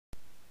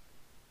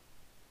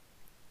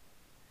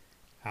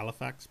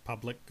Halifax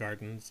Public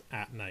Gardens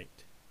at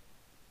night.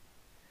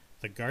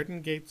 The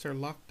garden gates are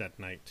locked at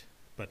night,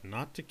 but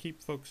not to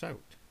keep folks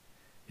out.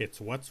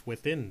 It's what's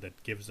within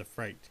that gives a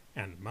fright,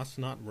 and must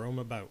not roam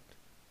about.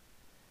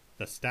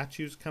 The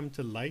statues come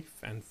to life,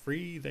 and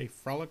free they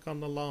frolic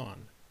on the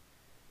lawn,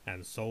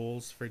 and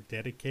souls for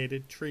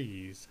dedicated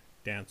trees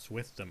dance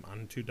with them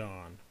unto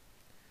dawn.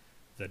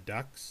 The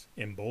ducks,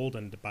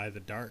 emboldened by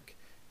the dark,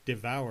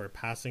 devour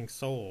passing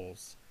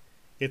souls.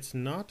 It's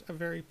not a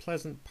very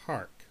pleasant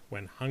park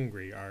when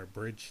hungry are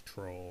bridge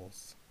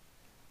trolls.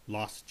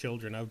 Lost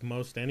children of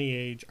most any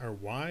age are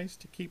wise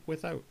to keep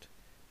without,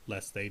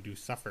 lest they do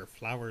suffer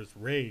flowers'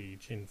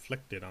 rage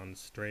inflicted on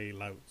stray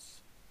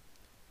louts.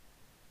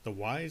 The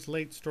wise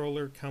late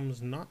stroller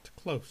comes not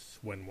close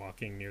when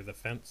walking near the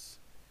fence.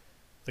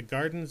 The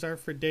gardens are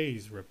for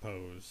days'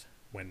 repose.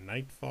 When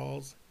night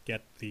falls,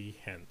 get thee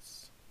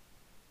hence.